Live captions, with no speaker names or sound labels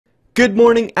Good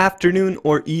morning, afternoon,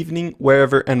 or evening,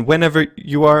 wherever and whenever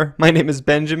you are. My name is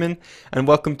Benjamin, and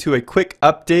welcome to a quick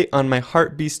update on my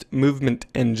HeartBeast movement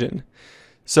engine.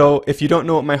 So if you don't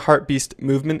know what my HeartBeast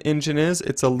movement engine is,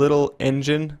 it's a little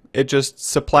engine. It just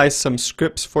supplies some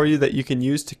scripts for you that you can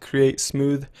use to create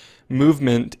smooth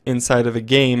movement inside of a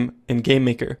game in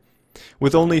GameMaker.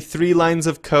 With only 3 lines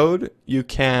of code, you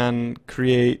can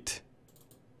create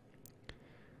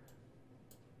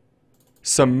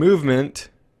some movement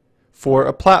for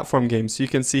a platform game. So you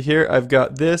can see here I've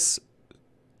got this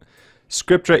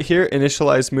script right here,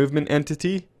 initialize movement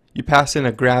entity. You pass in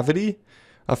a gravity,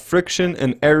 a friction,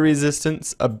 an air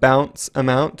resistance, a bounce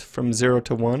amount from 0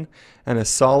 to 1, and a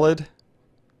solid,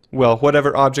 well,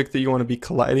 whatever object that you want to be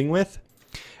colliding with.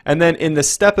 And then in the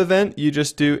step event, you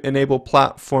just do enable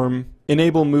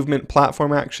movement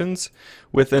platform actions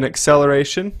with an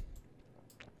acceleration,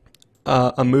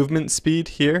 a movement speed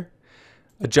here,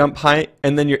 a jump height,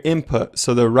 and then your input.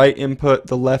 So the right input,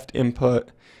 the left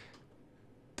input,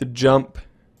 the jump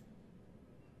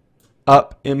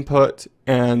up input,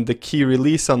 and the key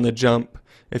release on the jump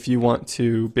if you want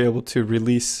to be able to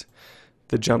release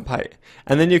the jump height.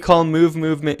 And then you call move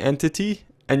movement entity,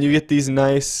 and you get these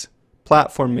nice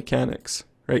platform mechanics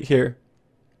right here.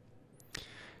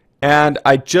 And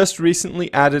I just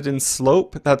recently added in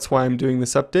slope. That's why I'm doing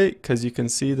this update, because you can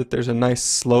see that there's a nice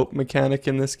slope mechanic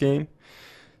in this game.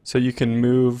 So you can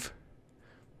move,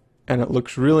 and it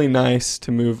looks really nice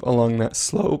to move along that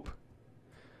slope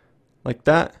like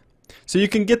that. So you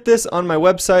can get this on my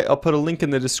website. I'll put a link in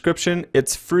the description.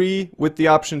 It's free with the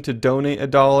option to donate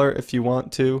 $1 if you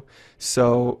want to.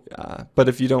 So, but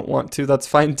if you don't want to, that's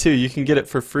fine too. You can get it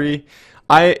for free.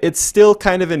 It's still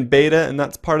kind of in beta, and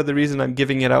that's part of the reason I'm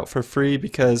giving it out for free,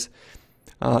 because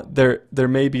there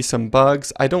may be some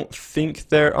bugs. I don't think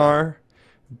there are,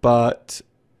 but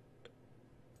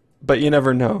you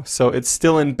never know. So it's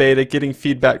still in beta. Getting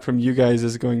feedback from you guys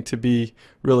is going to be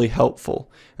really helpful.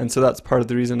 And so that's part of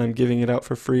the reason I'm giving it out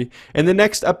for free. In the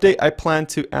next update, I plan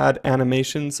to add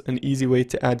animations, an easy way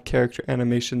to add character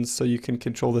animations so you can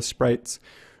control the sprites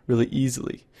really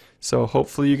easily. So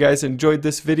hopefully you guys enjoyed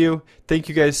this video. Thank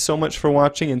you guys so much for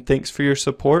watching, and thanks for your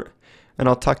support. And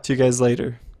I'll talk to you guys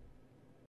later.